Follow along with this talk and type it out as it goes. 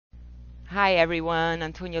Hi everyone,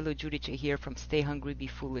 Antonia Lujudice here from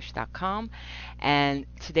StayHungryBeFoolish.com, and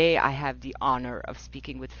today I have the honor of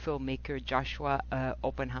speaking with filmmaker Joshua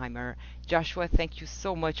Oppenheimer. Joshua, thank you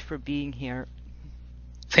so much for being here.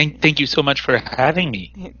 Thank you so much for having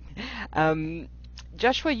me. um,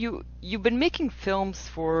 Joshua, you've been making films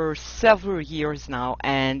for several years now,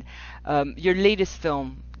 and your latest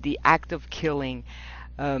film, The Act of Killing,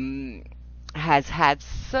 um, has had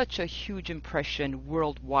such a huge impression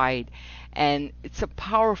worldwide, and it's a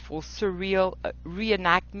powerful, surreal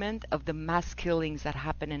reenactment of the mass killings that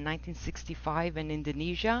happened in 1965 in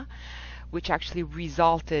Indonesia, which actually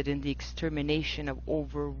resulted in the extermination of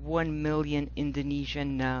over 1 million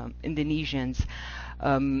Indonesians.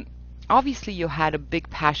 Um, Obviously, you had a big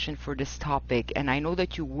passion for this topic, and I know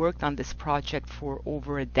that you worked on this project for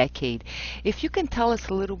over a decade. If you can tell us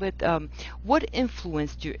a little bit, what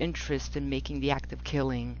influenced your interest in making the act of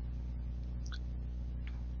killing?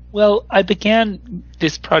 Well, I began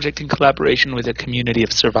this project in collaboration with a community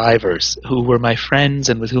of survivors who were my friends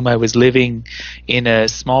and with whom I was living in a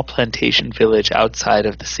small plantation village outside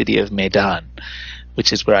of the city of Medan,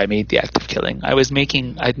 which is where I made the act of killing.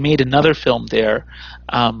 I'd made another film there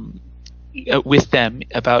with them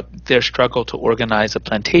about their struggle to organize a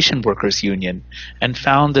plantation workers union, and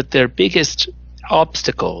found that their biggest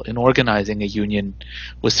obstacle in organizing a union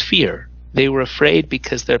was fear. They were afraid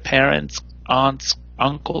because their parents, aunts,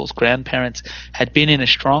 uncles, grandparents had been in a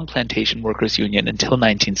strong plantation workers union until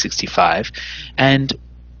 1965, and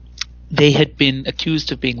they had been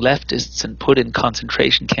accused of being leftists and put in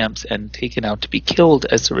concentration camps and taken out to be killed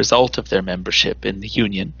as a result of their membership in the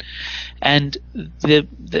union. And the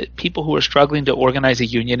people who were struggling to organize a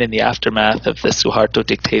union in the aftermath of the Suharto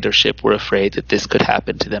dictatorship were afraid that this could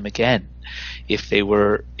happen to them again if they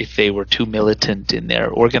were too militant in their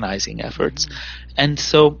organizing efforts. And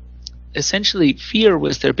so essentially fear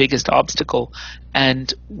was their biggest obstacle,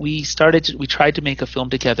 and we tried to make a film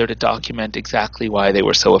together to document exactly why they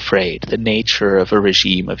were so afraid, the nature of a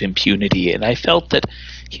regime of impunity. And I felt that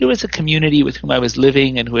here was a community with whom I was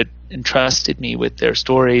living and who had entrusted me with their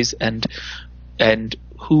stories, and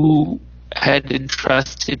who had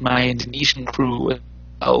entrusted my Indonesian crew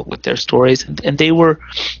with their stories, and they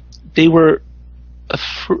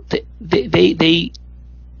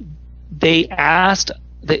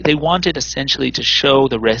wanted essentially to show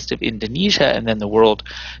the rest of Indonesia and then the world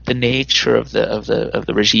the nature of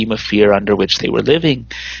the regime of fear under which they were living.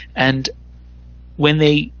 And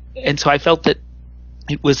so I felt that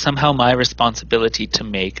it was somehow my responsibility to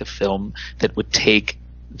make a film that would take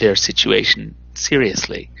their situation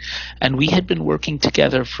seriously. And we had been working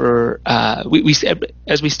together for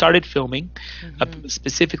as we started filming,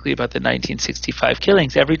 specifically about the 1965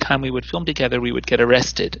 killings. Every time we would film together, we would get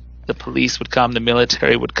arrested. The police would come, the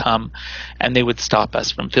military would come, and they would stop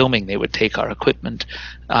us from filming. They would take our equipment.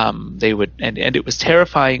 And it was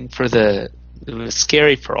terrifying it was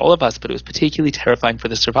scary for all of us, but it was particularly terrifying for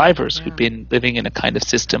the survivors who'd been living in a kind of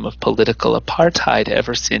system of political apartheid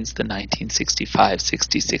ever since the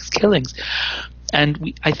 1965-66 killings.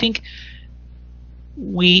 And I think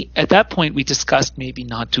at that point we discussed maybe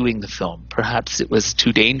not doing the film. Perhaps it was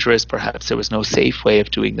too dangerous. Perhaps there was no safe way of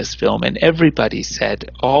doing this film. And everybody said,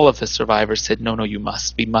 all of the survivors said, no,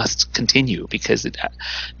 we must continue, because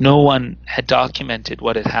no one had documented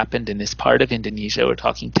what had happened in this part of Indonesia. We're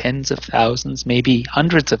talking tens of thousands, maybe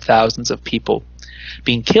hundreds of thousands of people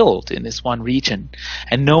being killed in this one region,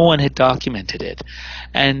 and no one had documented it.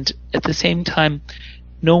 And at the same time,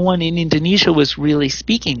 no one in Indonesia was really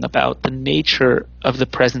speaking about the nature of the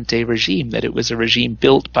present-day regime, that it was a regime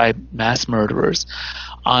built by mass murderers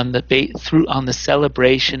on the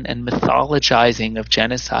celebration and mythologizing of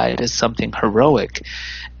genocide as something heroic.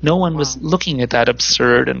 No one was looking at that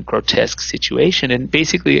absurd and grotesque situation. And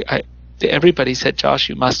basically, everybody said, Josh,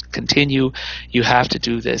 you must continue. You have to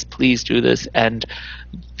do this. Please do this. And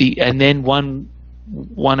then one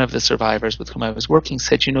of the survivors with whom I was working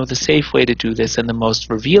said, the safe way to do this and the most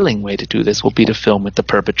revealing way to do this will be to film with the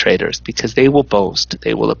perpetrators, because they will boast.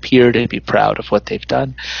 They will appear to be proud of what they've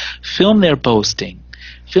done. Film their boasting.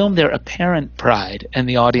 Film their apparent pride, and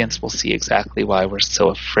the audience will see exactly why we're so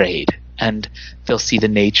afraid. And they'll see the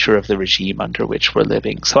nature of the regime under which we're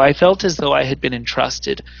living. So I felt as though I had been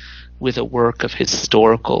entrusted with a work of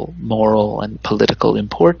historical, moral, and political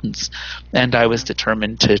importance, and I was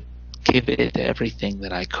determined to give it everything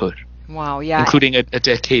that I could. Wow, yeah. Including a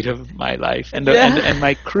decade of my life. And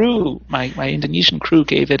my crew, my Indonesian crew,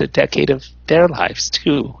 gave it a decade of their lives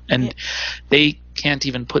too. And they can't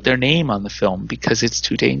even put their name on the film because it's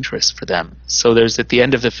too dangerous for them. So there's, at the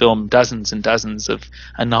end of the film, dozens and dozens of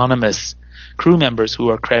anonymous crew members who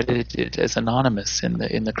are credited as anonymous in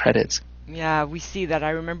the credits. Yeah, we see that.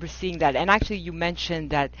 I remember seeing that. And actually, you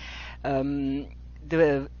mentioned that um,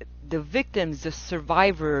 the the victims, the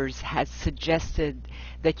survivors, had suggested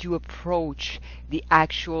that you approach the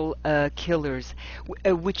actual killers,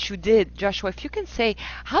 which you did, Joshua. If you can say,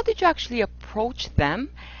 how did you actually approach them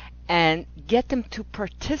and get them to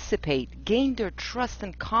participate, gain their trust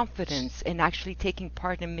and confidence in actually taking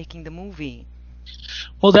part in making the movie?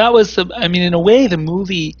 Well, that was I mean, in a way, the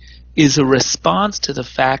movie is a response to the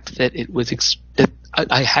fact that it was that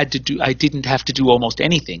I didn't have to do almost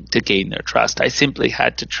anything to gain their trust. I simply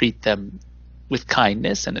had to treat them with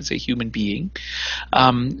kindness and as a human being.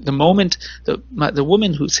 The moment the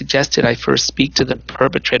woman who suggested I first speak to the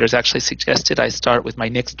perpetrators actually suggested I start with my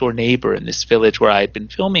next door neighbor in this village where I had been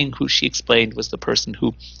filming, who she explained was the person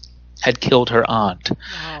who had killed her aunt.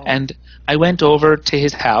 Wow. And I went over to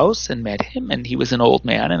his house and met him, and he was an old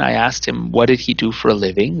man, and I asked him what did he do for a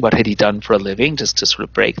living, what had he done for a living, just to sort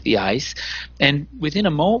of break the ice. And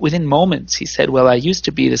within moments he said, well, I used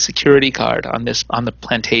to be the security guard on the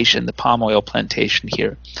plantation, the palm oil plantation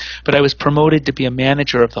here, but I was promoted to be a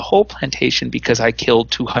manager of the whole plantation because I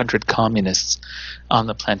killed 200 communists on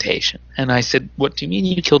the plantation. And I said, what do you mean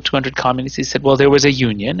you killed 200 communists? He said, well, there was a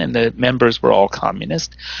union and the members were all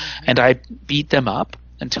communist, and I beat them up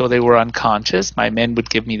until they were unconscious. My men would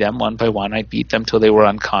give me them one by one. I'd beat them till they were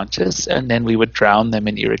unconscious, and then we would drown them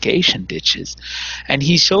in irrigation ditches. And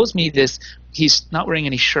he shows me this. He's not wearing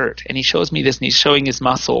any shirt, and he shows me this, and he's showing his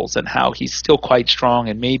muscles and how he's still quite strong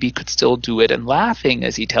and maybe could still do it, and laughing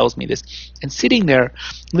as he tells me this. And sitting there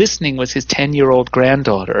listening was his 10-year-old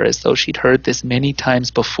granddaughter, as though she'd heard this many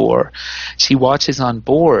times before. She watches on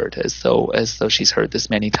board as though she's heard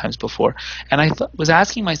this many times before. And I was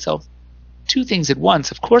asking myself two things at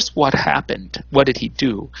once. Of course, what happened? What did he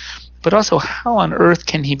do? But also, how on earth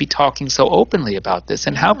can he be talking so openly about this?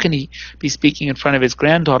 And how can he be speaking in front of his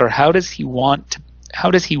granddaughter? How does he want to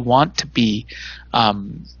be?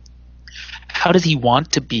 How does he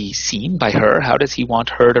want to be seen by her? How does he want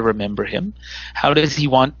her to remember him? How does he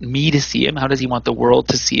want me to see him? How does he want the world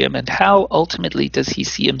to see him? And how ultimately does he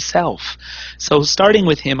see himself? So starting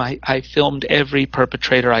with him, I filmed every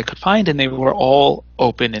perpetrator I could find, and they were all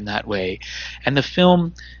open in that way. And the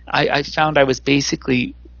film, I found I was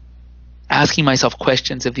basically asking myself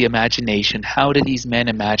questions of the imagination. How do these men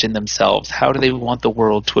imagine themselves? How do they want the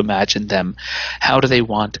world to imagine them? How do they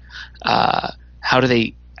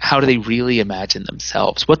really imagine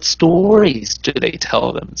themselves? What stories do they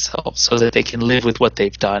tell themselves so that they can live with what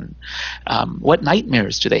they've done? What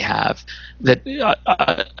nightmares do they have that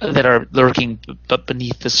are lurking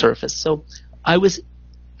beneath the surface? So I was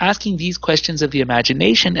asking these questions of the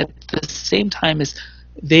imagination at the same time as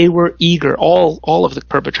they were eager. All of the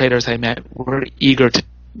perpetrators I met were eager to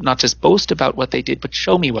not just boast about what they did, but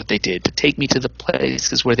show me what they did, to take me to the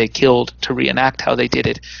places where they killed, to reenact how they did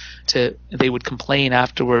it. They would complain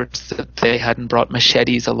afterwards that they hadn't brought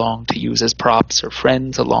machetes along to use as props, or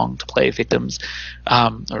friends along to play victims.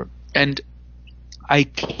 And I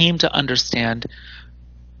came to understand,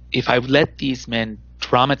 if I let these men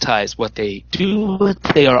dramatize what they do, what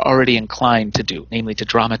they are already inclined to do, namely to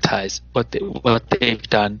dramatize what they've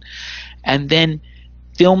done, and then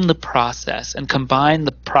film the process and combine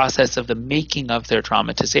the process of the making of their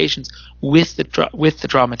dramatizations with the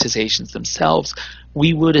dramatizations themselves,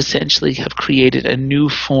 we would essentially have created a new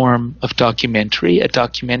form of documentary, a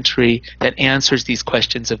documentary that answers these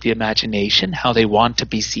questions of the imagination, how they want to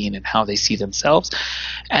be seen and how they see themselves.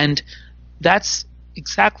 And that's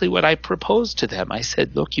exactly what I proposed to them. I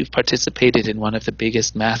said, look, you've participated in one of the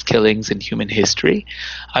biggest mass killings in human history.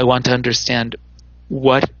 I want to understand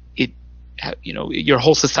what your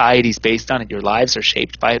whole society is based on it. Your lives are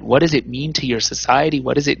shaped by it. What does it mean to your society?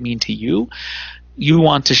 What does it mean to you? You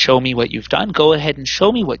want to show me what you've done? Go ahead and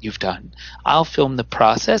show me what you've done. I'll film the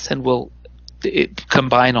process, and we'll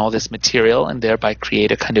combine all this material and thereby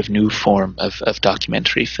create a kind of new form of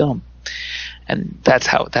documentary film. And that's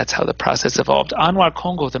how the process evolved. Anwar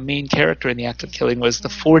Congo, the main character in the act of killing, was the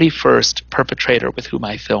 41st perpetrator with whom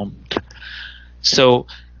I filmed. So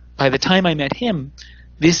by the time I met him,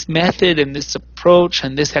 this method and this approach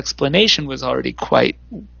and this explanation was already quite,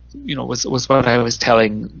 was what I was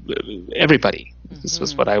telling everybody. This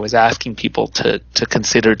was what I was asking people to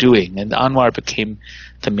consider doing. And Anwar became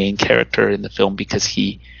the main character in the film because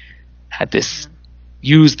he had this,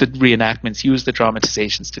 used the reenactments, used the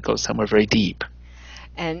dramatizations to go somewhere very deep.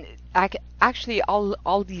 And actually,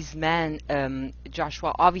 all these men,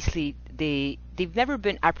 Joshua, obviously they've never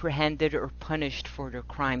been apprehended or punished for their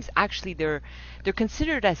crimes. Actually, they're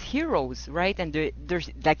considered as heroes, right? And they're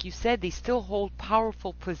like you said, they still hold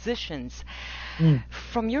powerful positions. Mm.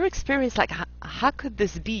 From your experience, like how could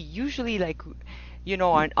this be? Usually, like, you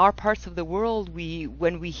know, in our parts of the world,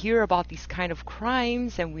 when we hear about these kind of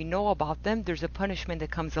crimes and we know about them, there's a punishment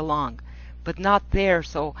that comes along, but not there.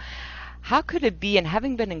 So how could it be? And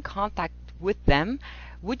having been in contact with them,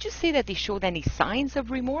 would you say that they showed any signs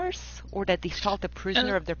of remorse or that they felt a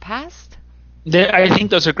prisoner of their past? I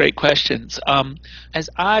think those are great questions. As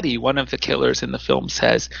Adi, one of the killers in the film,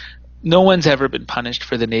 says, no one's ever been punished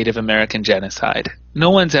for the Native American genocide.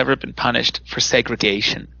 No one's ever been punished for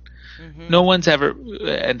segregation. Mm-hmm. No one's ever,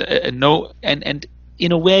 and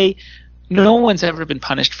in a way, no one's ever been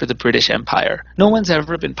punished for the British Empire. No one's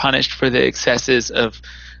ever been punished for the excesses of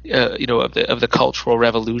the Cultural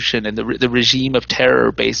Revolution and the regime of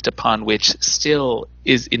terror based upon which still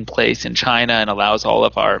is in place in China and allows all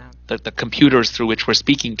of our the computers through which we're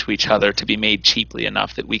speaking to each other to be made cheaply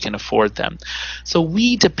enough that we can afford them. So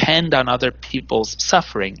we depend on other people's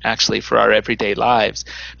suffering actually for our everyday lives,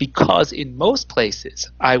 because in most places,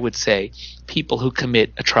 I would say, people who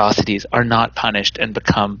commit atrocities are not punished and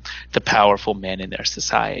become the powerful men in their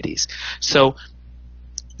societies. So,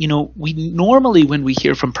 you know, we normally, when we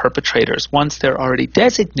hear from perpetrators, once they're already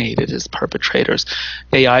designated as perpetrators,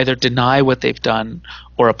 they either deny what they've done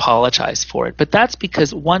or apologize for it. But that's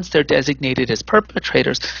because once they're designated as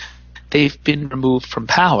perpetrators, they've been removed from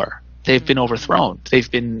power. They've been overthrown.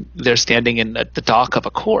 They're standing in the dock of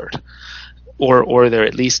a court, or they're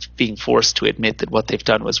at least being forced to admit that what they've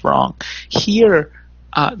done was wrong. Here,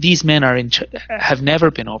 these men have never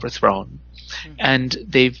been overthrown, and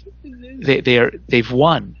they've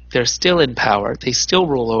won. They're still in power. They still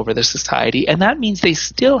rule over their society, and that means they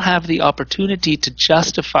still have the opportunity to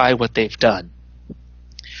justify what they've done.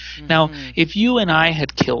 Now, if you and I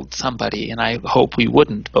had killed somebody, and I hope we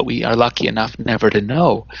wouldn't, but we are lucky enough never to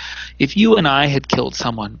know, if you and I had killed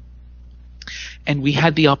someone and we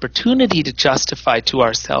had the opportunity to justify to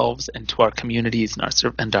ourselves and to our communities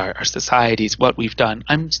and our societies what we've done,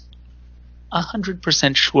 I'm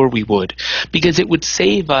 100% sure we would, because it would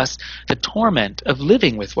save us the torment of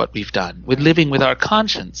living with what we've done, with living with our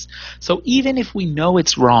conscience. So even if we know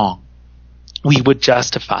it's wrong, we would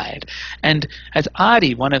justify it. And as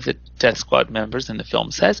Adi, one of the death squad members in the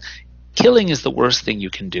film, says, killing is the worst thing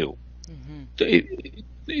you can do.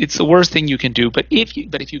 It's the worst thing you can do, but if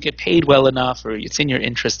you get paid well enough or it's in your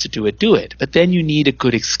interest to do it, do it. But then you need a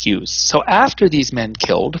good excuse. So after these men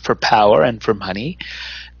killed for power and for money,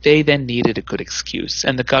 they then needed a good excuse,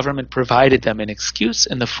 and the government provided them an excuse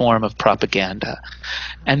in the form of propaganda.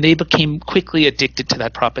 And they became quickly addicted to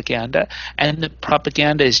that propaganda, and the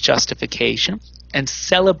propaganda is justification and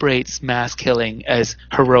celebrates mass killing as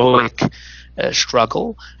heroic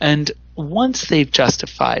struggle. And once they've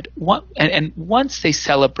justified, and once they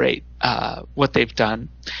celebrate what they've done,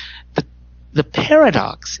 the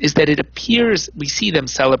paradox is that it appears we see them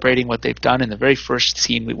celebrating what they've done in the very first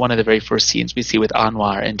scene, one of the very first scenes we see with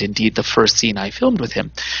Anwar, and indeed the first scene I filmed with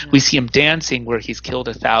him. We see him dancing where he's killed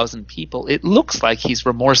 1,000 people. It looks like he's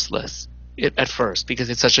remorseless at first because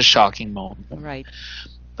it's such a shocking moment. Right.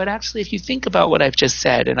 But actually, if you think about what I've just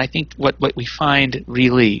said, and I think what we find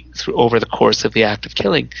really over the course of the act of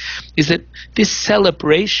killing, is that this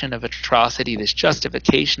celebration of atrocity, this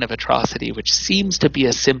justification of atrocity, which seems to be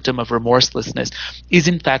a symptom of remorselessness, is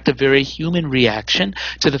in fact a very human reaction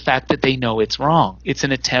to the fact that they know it's wrong. It's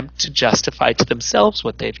an attempt to justify to themselves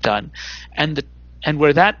what they've done. And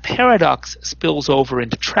where that paradox spills over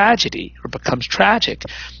into tragedy, or becomes tragic,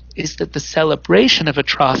 is that the celebration of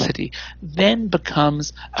atrocity then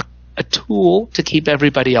becomes a tool to keep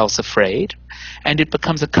everybody else afraid, and it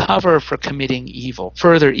becomes a cover for committing evil,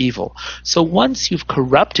 further evil. So once you've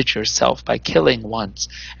corrupted yourself by killing once,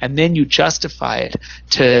 and then you justify it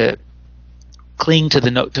to cling to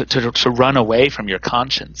to run away from your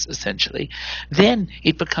conscience, essentially, then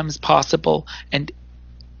it becomes possible and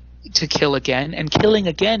to kill again, and killing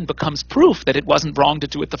again becomes proof that it wasn't wrong to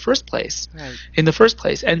do it in the first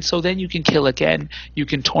place. And so then you can kill again, you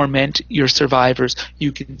can torment your survivors,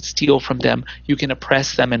 you can steal from them, you can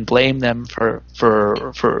oppress them and blame them for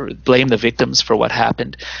blame the victims for what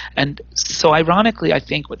happened. And so ironically, I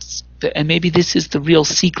think and maybe this is the real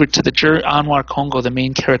secret to the Anwar Congo, the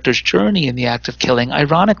main character's journey in the act of killing.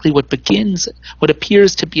 Ironically, what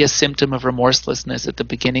appears to be a symptom of remorselessness at the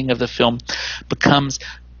beginning of the film becomes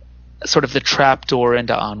sort of the trapdoor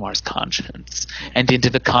into Anwar's conscience and into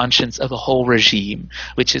the conscience of the whole regime,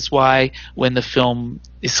 which is why when the film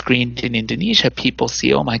is screened in Indonesia, people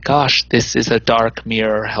see, oh my gosh, this is a dark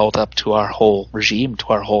mirror held up to our whole regime, to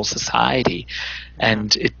our whole society.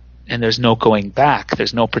 And there's no going back.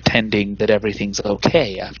 There's no pretending that everything's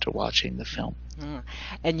okay after watching the film.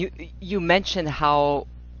 And you mentioned how,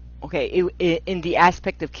 in the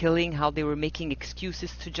aspect of killing, how they were making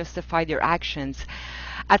excuses to justify their actions.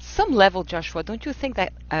 At some level, Joshua, don't you think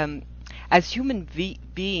that as human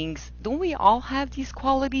beings, don't we all have these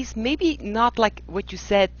qualities? Maybe not like what you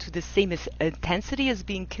said to the same intensity as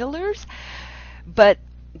being killers, but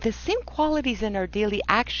the same qualities in our daily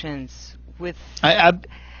actions with...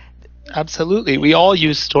 Absolutely. We all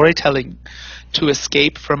use storytelling to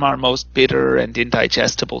escape from our most bitter and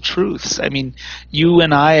indigestible truths. I mean, you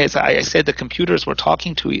and I, as I said, the computers we're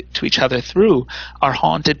talking to each other through are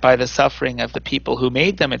haunted by the suffering of the people who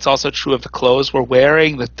made them. It's also true of the clothes we're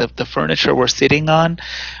wearing, the furniture we're sitting on.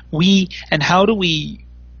 How do we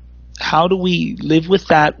live with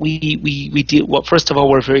that? We deal. Well, first of all,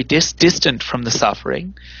 we're very distant from the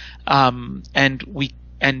suffering, and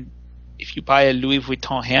if you buy a Louis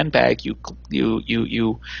Vuitton handbag, you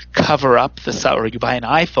cover up or you buy an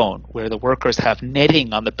iPhone where the workers have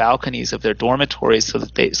netting on the balconies of their dormitories so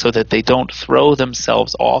that they don't throw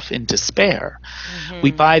themselves off in despair. Mm-hmm.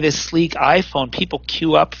 We buy this sleek iPhone. People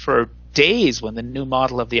queue up for days when the new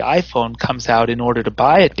model of the iPhone comes out in order to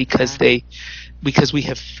buy it because we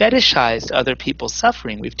have fetishized other people's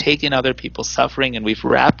suffering. We've taken other people's suffering and we've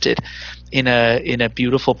wrapped it in a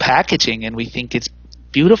beautiful packaging, and we think it's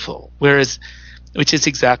beautiful, which is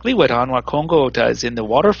exactly what Anwar Congo does in the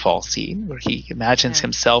waterfall scene, where he imagines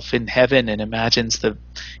himself in heaven and imagines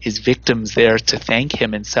his victims there to thank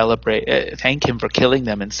him and thank him for killing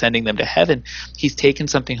them and sending them to heaven. He's taken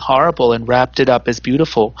something horrible and wrapped it up as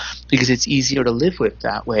beautiful because it's easier to live with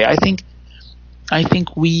that way. I think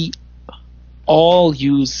we all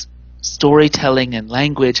use storytelling and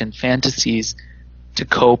language and fantasies to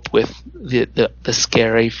cope with the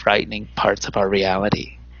scary, frightening parts of our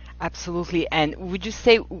reality. Absolutely. And would you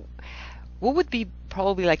say, what would be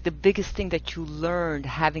probably like the biggest thing that you learned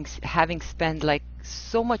having spent like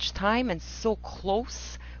so much time and so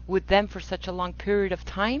close with them for such a long period of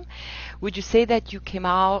time? Would you say that you came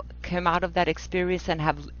out of that experience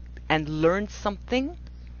and learned something?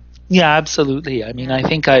 Yeah, absolutely. I mean, I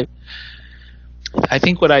think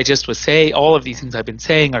what I just was saying, all of these things I've been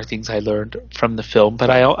saying are things I learned from the film, but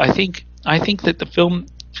I think that the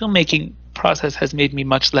filmmaking process has made me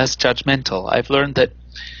much less judgmental. I've learned that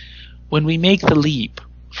when we make the leap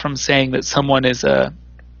from saying that someone is a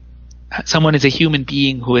human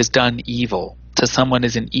being who has done evil to someone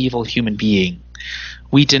is an evil human being,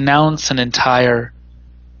 we denounce an entire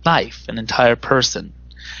life, an entire person.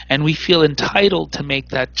 And we feel entitled to make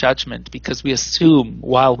that judgment because we assume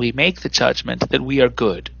while we make the judgment that we are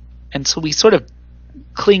good. And so we sort of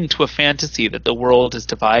cling to a fantasy that the world is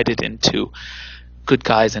divided into good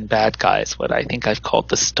guys and bad guys, what I think I've called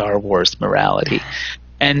the Star Wars morality.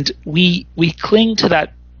 And we cling to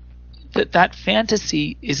that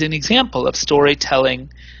fantasy is an example of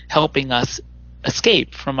storytelling helping us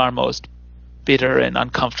escape from our most bitter and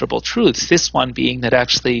uncomfortable truths. This one being that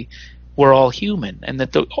actually we're all human, and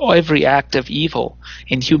that every act of evil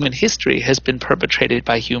in human history has been perpetrated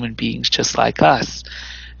by human beings just like us.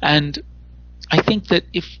 And I think that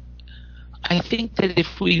if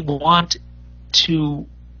we want to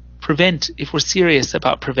if we're serious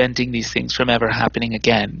about preventing these things from ever happening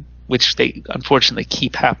again, which they unfortunately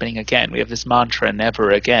keep happening again. We have this mantra,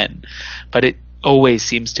 never again, but it always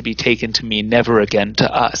seems to be taken to mean never again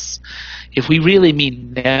to us. If we really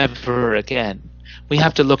mean never again, we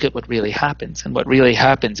have to look at what really happens. And what really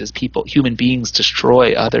happens is human beings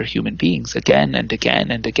destroy other human beings again and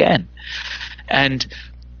again and again. And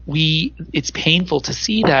it's painful to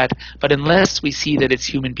see that, but unless we see that it's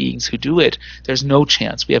human beings who do it, there's no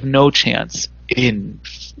chance. We have no chance in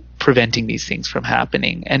preventing these things from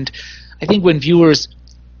happening. And I think when viewers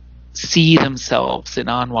see themselves in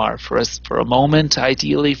Anwar for a moment,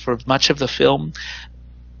 ideally for much of the film,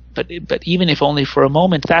 but even if only for a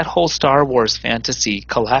moment, that whole Star Wars fantasy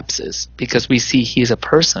collapses because we see he's a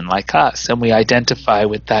person like us, and we identify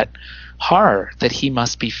with that horror that he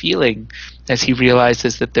must be feeling as he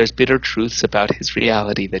realizes that there's bitter truths about his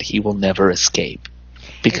reality that he will never escape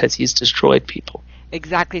because he's destroyed people.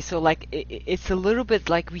 Exactly. So like it's a little bit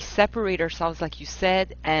like we separate ourselves, like you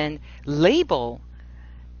said, and label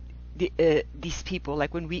these people.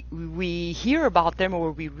 Like when we hear about them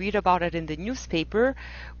or we read about it in the newspaper,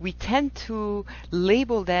 we tend to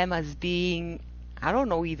label them as being I don't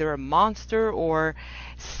know, either a monster or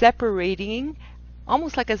separating,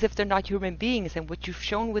 almost like as if they're not human beings. And what you've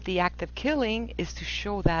shown with the act of killing is to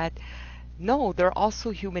show that no, they're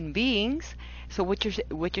also human beings. So what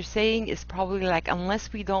you're saying is probably like,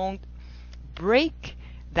 unless we don't break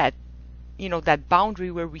that, that boundary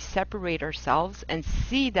where we separate ourselves and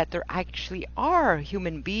see that there actually are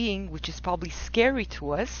human beings, which is probably scary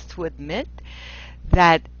to us to admit,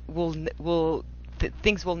 that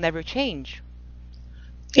things will never change.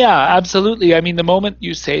 Yeah, absolutely. I mean, the moment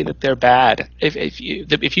you say that they're bad, if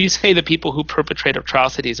you say the people who perpetrate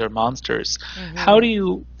atrocities are monsters, how do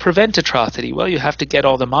you prevent atrocity? Well, you have to get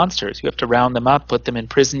all the monsters. You have to round them up, put them in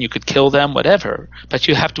prison. You could kill them, whatever, but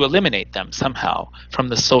you have to eliminate them somehow from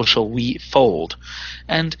the social fold.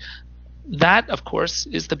 And that, of course,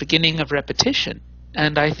 is the beginning of repetition.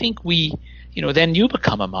 And I think then you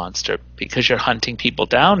become a monster because you're hunting people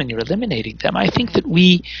down and you're eliminating them. I think that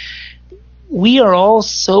we are all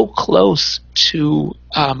so close to,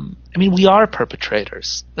 we are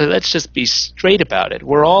perpetrators. Let's just be straight about it.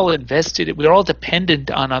 We're all invested, we're all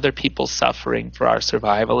dependent on other people's suffering for our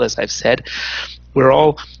survival, as I've said.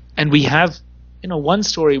 And we have, one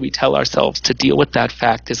story we tell ourselves to deal with that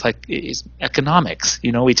fact is economics.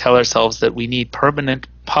 We tell ourselves that we need permanent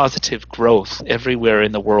positive growth everywhere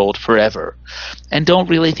in the world forever, and don't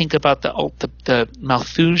really think about the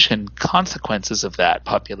Malthusian consequences of that: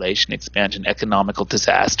 population expansion, ecological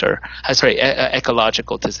disaster.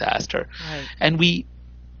 Right.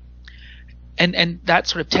 And that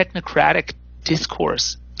sort of technocratic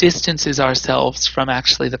discourse distances ourselves from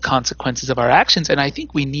actually the consequences of our actions. And I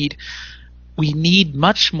think we need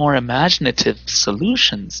much more imaginative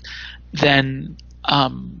solutions than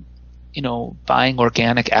buying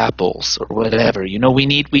organic apples or whatever. We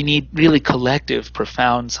need really collective,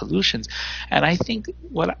 profound solutions. And I think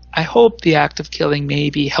what I hope the act of killing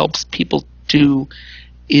maybe helps people do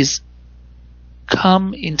is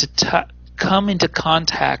come into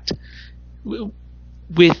contact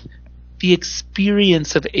with the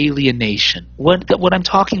experience of alienation. What I'm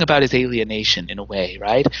talking about is alienation in a way,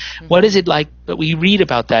 right? What is it like that we read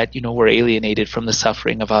about that, we're alienated from the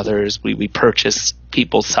suffering of others, we purchase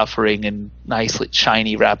people's suffering in nicely,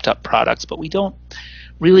 shiny, wrapped up products, but we don't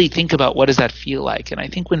really think about what does that feel like. And I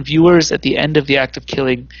think when viewers at the end of the act of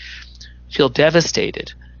killing feel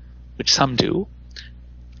devastated, which some do,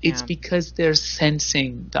 it's because they're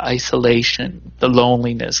sensing the isolation, the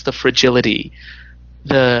loneliness, the fragility,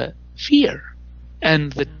 the fear,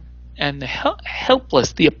 and the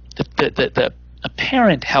helpless, the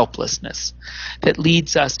apparent helplessness that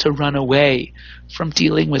leads us to run away from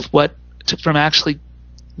dealing with from actually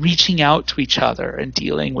reaching out to each other and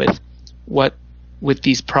dealing with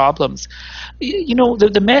these problems.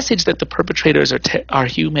 The message that the perpetrators are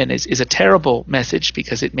human is a terrible message,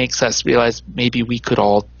 because it makes us realize maybe we could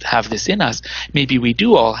all have this in us. Maybe we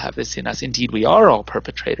do all have this in us. Indeed, we are all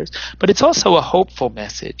perpetrators. But it's also a hopeful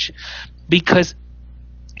message, because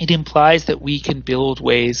it implies that we can build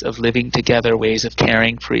ways of living together, ways of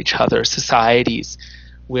caring for each other, societies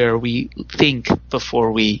where we think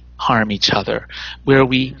before we harm each other, where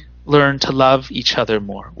we learn to love each other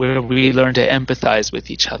more, where we learn to empathize with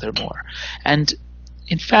each other more. And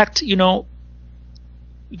in fact,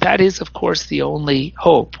 that is, of course, the only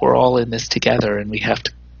hope. We're all in this together, and we have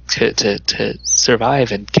to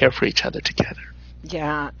survive and care for each other together.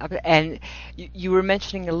 Yeah, and you were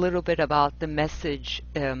mentioning a little bit about the message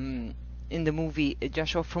in the movie,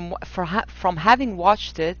 Joshua. From having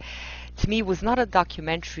watched it, to me, was not a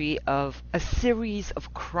documentary of a series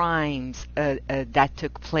of crimes that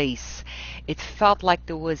took place. It felt like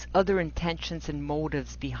there was other intentions and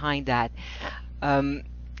motives behind that.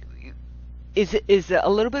 Is a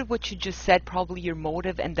little bit what you just said probably your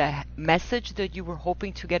motive and the message that you were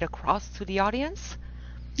hoping to get across to the audience?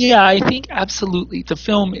 Yeah, I think absolutely. The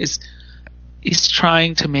film is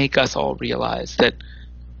trying to make us all realize that,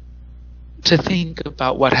 to think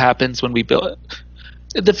about what happens when we build.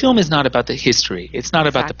 The film is not about the history. It's not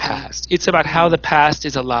about the past. It's about how the past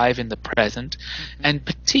is alive in the present, and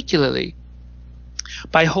particularly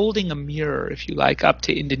by holding a mirror, if you like, up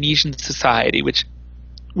to Indonesian society,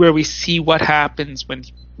 where we see what happens when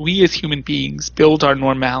we as human beings build our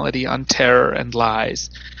normality on terror and lies.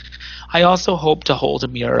 I also hope to hold a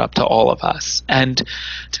mirror up to all of us, and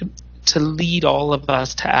to lead all of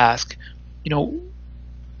us to ask,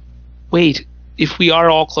 wait, if we are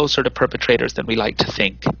all closer to perpetrators than we like to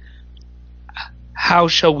think, how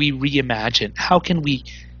shall we reimagine? How can we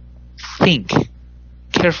think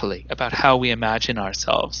carefully about how we imagine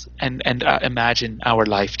ourselves and imagine our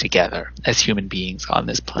life together as human beings on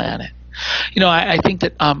this planet? I think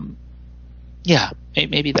that Yeah,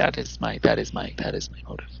 maybe that is my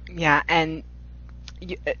motive. Yeah, and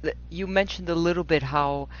you mentioned a little bit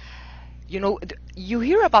how, you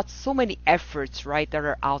hear about so many efforts, right, that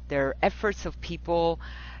are out there, efforts of people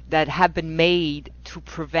that have been made to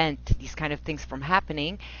prevent these kind of things from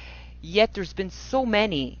happening. Yet there's been so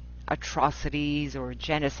many atrocities or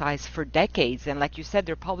genocides for decades, and like you said,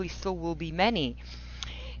 there probably still will be many.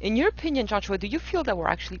 In your opinion, Joshua, do you feel that we're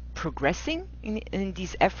actually progressing in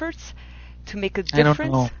these efforts to make a I don't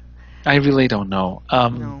difference? know. I really don't know.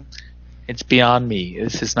 No. It's beyond me.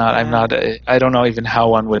 This is not. I'm Yeah. not. I don't know even how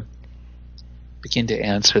one would begin to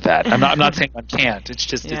answer that. I'm not saying one can't. It's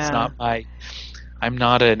just. It's Yeah. not my. I'm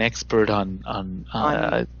not an expert On.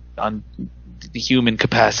 on the human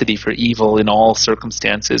capacity for evil in all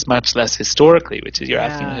circumstances, much less historically, which is you're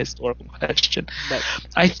asking a Yeah. historical question. But.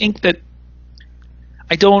 I think that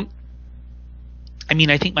I don't. I mean,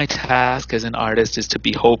 I think my task as an artist is to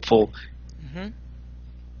be hopeful. Mhm.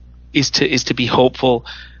 Is to be hopeful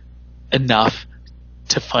enough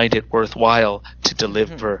to find it worthwhile to Mhm.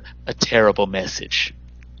 deliver a terrible message.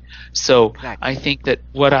 So I Exactly. think that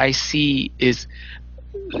what I see is,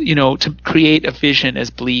 to create a vision as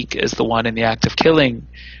bleak as the one in the act of killing,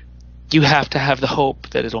 you have to have the hope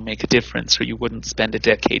that it'll make a difference, or you wouldn't spend a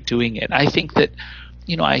decade doing it. I think that,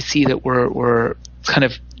 I see that we're kind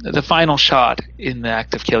of the final shot in the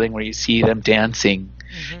act of killing, where you see them dancing,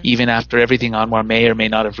 Mhm. even after everything Anwar may or may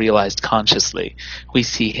not have realized consciously. We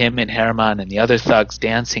see him and Herman and the other thugs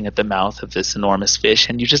dancing at the mouth of this enormous fish,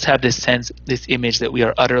 and you just have this sense, this image that we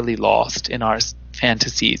are utterly lost in our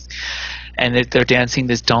fantasies, and that they're dancing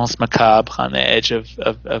this danse macabre on the edge of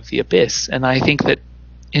the abyss. And I think that,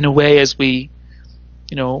 in a way, as we,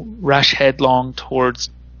 rush headlong towards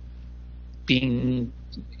being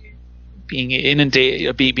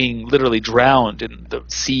inundated, being literally drowned in the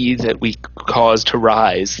sea that we cause to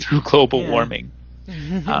rise through global Yeah. warming,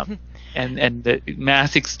 um, and the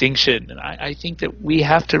mass extinction. And I think that we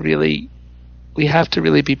have to really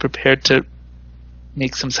be prepared to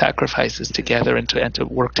make some sacrifices together, and to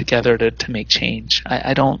work together to make change. Yeah.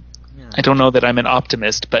 I don't know that I'm an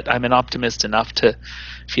optimist, but I'm an optimist enough to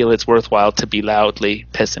feel it's worthwhile to be loudly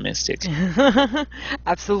pessimistic.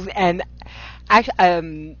 Absolutely. And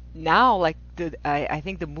actually, now, like I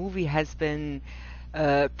think the movie has been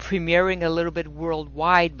premiering a little bit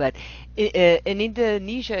worldwide, but in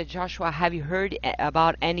Indonesia, Joshua, have you heard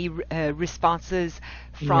about any responses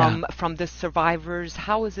Yeah. from the survivors?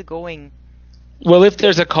 How is it going? Well, if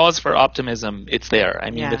there's a cause for optimism, it's there. I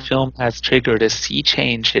mean, the Yeah. film has triggered a sea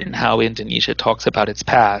change in how Indonesia talks about its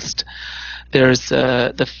past.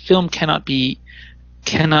 The film cannot be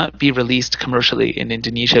released commercially in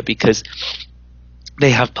Indonesia because they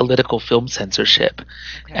have political film censorship,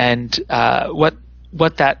 Okay. and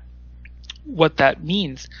what that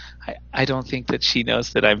means. I don't think that she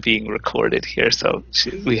knows that I'm being recorded here, so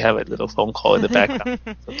we have a little phone call in the background.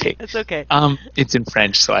 Okay. It's okay. It's in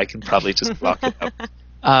French, so I can probably just block it out.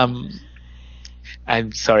 Um,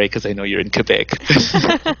 I'm sorry because I know you're in Quebec.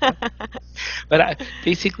 But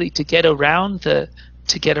basically, to get around the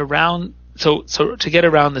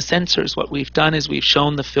censors, what we've done is we've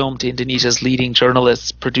shown the film to Indonesia's leading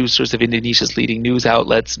journalists, producers of Indonesia's leading news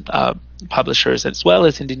outlets, publishers, as well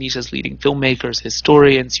as Indonesia's leading filmmakers,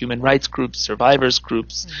 historians, human rights groups, survivors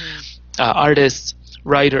groups, artists,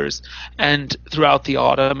 writers, and throughout the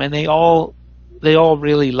autumn, and they all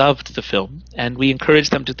really loved the film, and we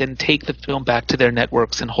encouraged them to then take the film back to their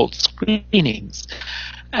networks and hold screenings.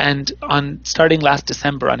 And starting last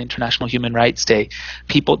December on International Human Rights Day,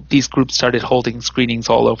 these groups started holding screenings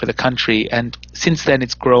all over the country, and since then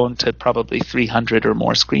it's grown to probably 300 or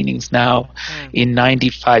more screenings now in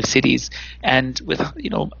 95 cities, and with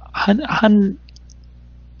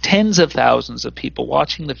tens of thousands of people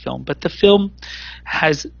watching the film. But the film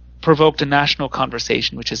has provoked a national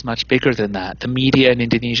conversation which is much bigger than that. The media in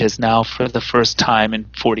Indonesia is now, for the first time in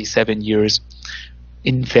 47 years,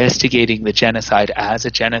 investigating the genocide as a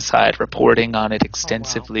genocide, reporting on it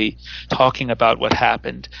extensively, talking about what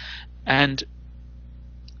happened. And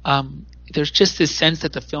there's just this sense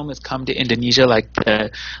that the film has come to Indonesia like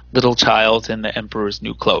the little child in the emperor's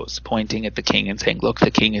new clothes, pointing at the king and saying, look, the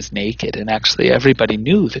king is naked. And actually everybody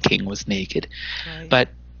knew the king was naked. Right. But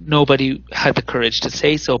nobody had the courage to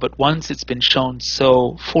say so. But once it's been shown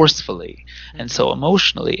so forcefully and so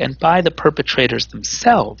emotionally, and by the perpetrators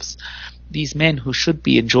themselves, these men who should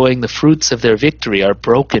be enjoying the fruits of their victory are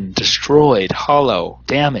broken, destroyed, hollow,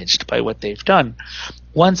 damaged by what they've done.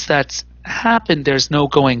 Once that's happened, there's no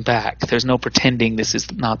going back. There's no pretending this is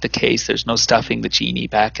not the case. There's no stuffing the genie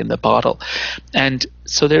back in the bottle. And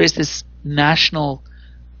so there is this national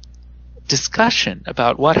discussion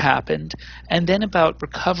about what happened, and then about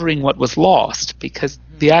recovering what was lost, because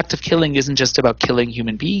the act of killing isn't just about killing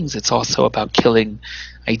human beings, it's also about killing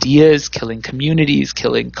ideas, killing communities,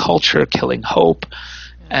 killing culture, killing hope,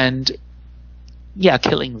 and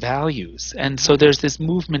killing values. And so there's this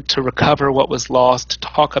movement to recover what was lost, to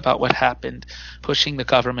talk about what happened, pushing the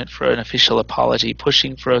government for an official apology,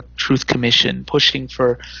 pushing for a truth commission, pushing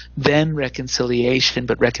for then reconciliation,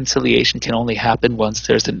 but reconciliation can only happen once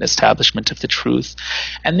there's an establishment of the truth.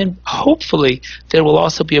 And then hopefully there will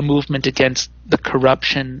also be a movement against the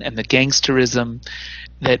corruption and the gangsterism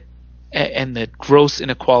and the gross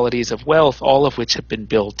inequalities of wealth, all of which have been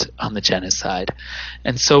built on the genocide.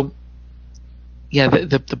 And so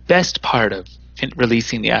the best part of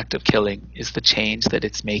releasing the act of killing is the change that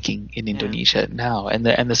it's making in Indonesia now. And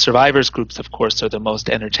the survivors groups, of course, are the most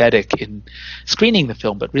energetic in screening the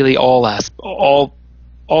film, but really all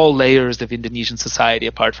layers of Indonesian society,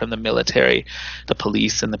 apart from the military, the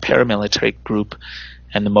police, and the paramilitary group,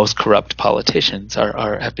 and the most corrupt politicians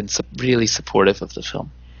have been really supportive of the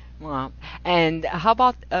film. Wow. And how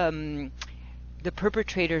about the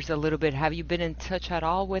perpetrators a little bit? Have you been in touch at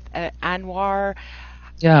all with Anwar?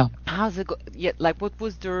 Yeah. How's it like, what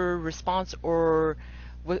was their response, or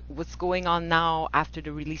what's going on now after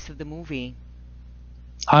the release of the movie?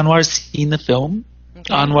 Anwar's seen the film.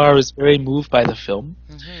 Okay. Anwar was very moved by the film.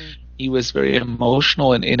 He was very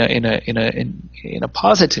emotional in a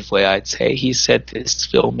positive way, I'd say. He said, this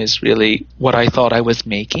film is really what I thought I was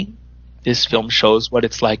making. This film shows what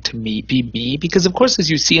it's like to be me, because of course,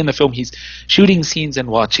 as you see in the film, he's shooting scenes and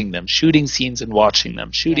watching them, shooting scenes and watching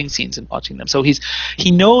them, shooting scenes and watching them. So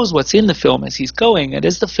he knows what's in the film as he's going, and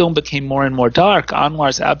as the film became more and more dark,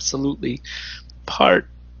 Anwar's absolutely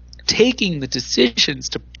taking the decisions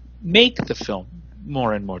to make the film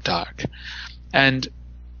more and more dark. And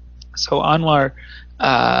so Anwar,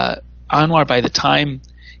 by the time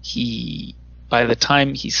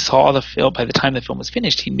he saw the film, by the time the film was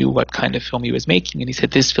finished, he knew what kind of film he was making. And he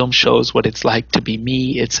said, this film shows what it's like to be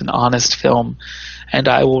me. It's an honest film, and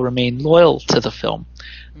I will remain loyal to the film.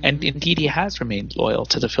 And indeed, he has remained loyal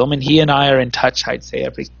to the film. And he and I are in touch, I'd say,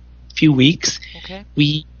 every few weeks. Okay.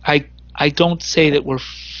 I don't say that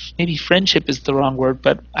maybe friendship is the wrong word,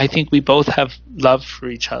 but I think we both have love for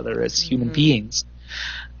each other as human beings.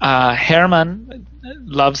 Herman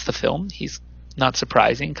loves the film. He's not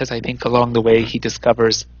surprising, because I think along the way he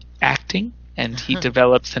discovers acting, and he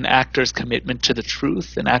develops an actor's commitment to the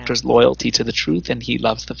truth, an actor's loyalty to the truth, and he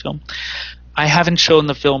loves the film. I haven't shown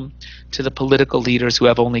the film to the political leaders who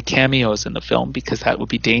have only cameos in the film, because that would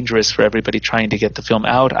be dangerous for everybody trying to get the film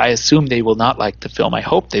out. I assume they will not like the film. I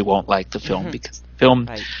hope they won't like the film, because the film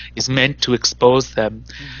is meant to expose them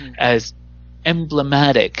as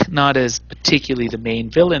emblematic, not as particularly the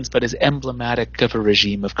main villains, but as emblematic of a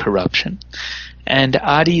regime of corruption. And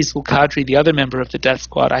Adi Zulkadri, the other member of the death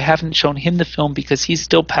squad, I haven't shown him the film because he's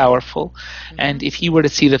still powerful. And if he were to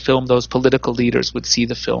see the film, those political leaders would see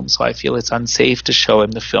the film. So I feel it's unsafe to show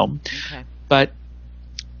him the film. Okay. But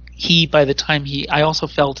I also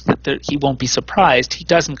felt that he won't be surprised. He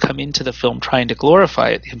doesn't come into the film trying to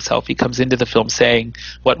glorify himself. He comes into the film saying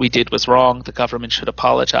what we did was wrong, the government should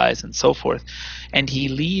apologize, and so forth. And he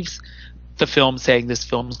leaves the film saying this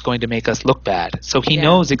film is going to make us look bad. So he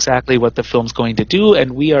knows exactly what the film's going to do,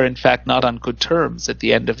 and we are in fact not on good terms. At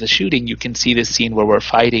the end of the shooting, you can see this scene where we're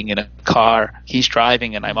fighting in a car. He's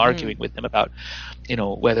driving, and I'm arguing with him about,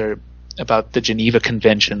 about the Geneva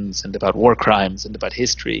Conventions and about war crimes and about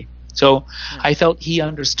history. So I felt he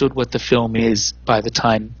understood what the film is by the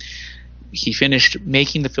time he finished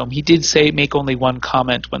making the film. He did make only one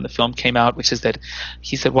comment when the film came out, which is that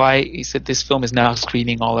he said, this film is now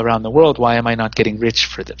screening all around the world. Why am I not getting rich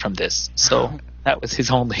from this? So that was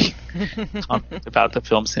his only comment about the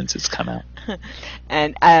film since it's come out.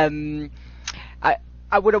 And I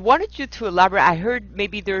would have wanted you to elaborate. I heard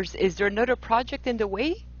maybe is there another project in the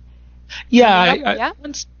way? Yeah,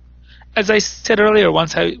 as I said earlier, when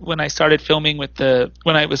I was filming with the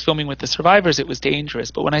survivors, it was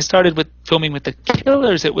dangerous. But when I started filming with the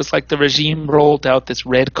killers, it was like the regime rolled out this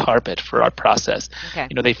red carpet for our process. Okay.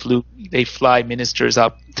 They fly ministers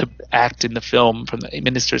up to act in the film, from the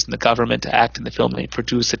ministers in the government to act in the film. They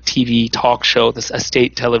produce a TV talk show, a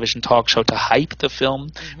state television talk show to hype the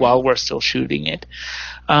film while we're still shooting it.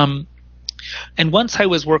 And once I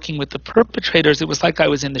was working with the perpetrators, it was like I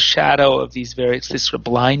was in the shadow of this sort of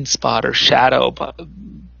blind spot or shadow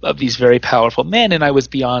of these very powerful men, and I was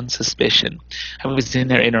beyond suspicion. I was in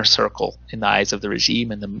their inner circle in the eyes of the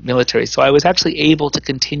regime and the military. So I was actually able to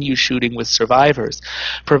continue shooting with survivors.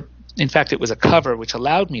 In fact, it was a cover which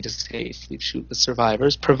allowed me to safely shoot with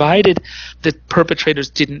survivors, provided the perpetrators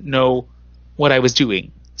didn't know what I was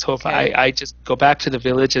doing. So if I just go back to the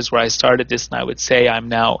villages where I started this, and I would say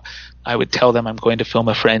I would tell them I'm going to film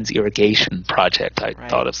a friend's irrigation project. I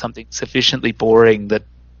thought of something sufficiently boring that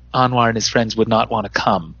Anwar and his friends would not want to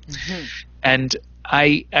come. Mm-hmm. And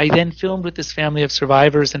I then filmed with this family of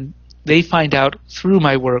survivors, and they find out through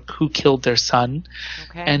my work who killed their son.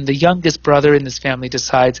 And the youngest brother in this family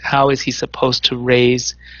decides how is he supposed to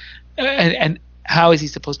raise and how is he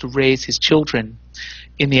supposed to raise his children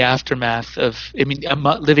in the aftermath of,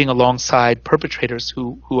 living alongside perpetrators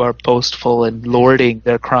who are boastful and lording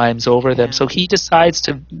their crimes over them. So he decides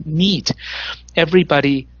to meet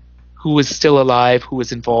everybody who was still alive, who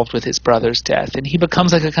was involved with his brother's death. And he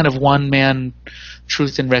becomes like a kind of one-man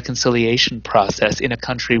truth and reconciliation process in a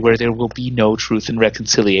country where there will be no truth and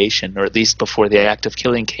reconciliation, or at least before the act of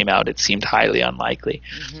killing came out, it seemed highly unlikely.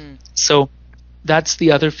 Mm-hmm. So that's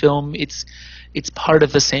the other film. It's part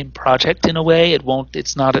of the same project in a way.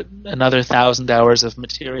 It's not another 1,000 hours of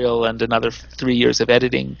material and another 3 years of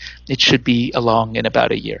editing. It should be along in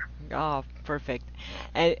about a year. Oh, perfect.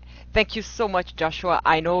 And thank you so much, Joshua.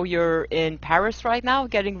 I know you're in Paris right now,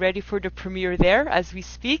 getting ready for the premiere there as we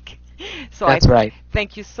speak. So that's right.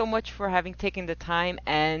 Thank you so much for having taken the time.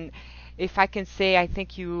 And if I can say, I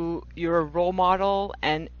think you're a role model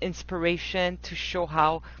and inspiration to show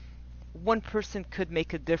how one person could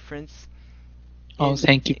make a difference. Oh,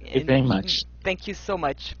 thank you very much. Thank you so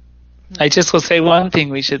much. I just will say one thing.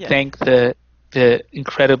 We should thank the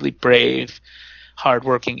incredibly brave,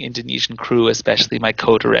 hardworking Indonesian crew, especially my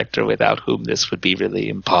co-director, without whom this would be really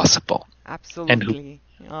impossible. Absolutely.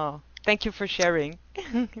 Thank you for sharing.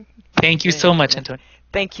 Thank you so much, Antonio.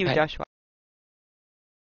 Thank you, Joshua.